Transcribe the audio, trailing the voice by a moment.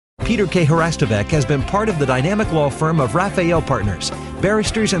Peter K. Hrastovec has been part of the dynamic law firm of Raphael Partners,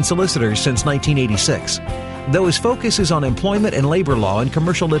 barristers and solicitors since 1986. Though his focus is on employment and labor law and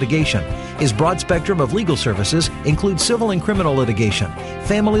commercial litigation, his broad spectrum of legal services includes civil and criminal litigation,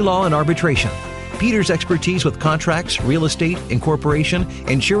 family law, and arbitration. Peter's expertise with contracts, real estate, incorporation,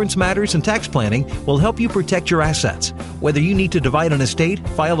 insurance matters, and tax planning will help you protect your assets. Whether you need to divide an estate,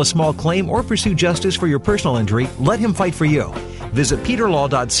 file a small claim, or pursue justice for your personal injury, let him fight for you. Visit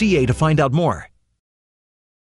peterlaw.ca to find out more.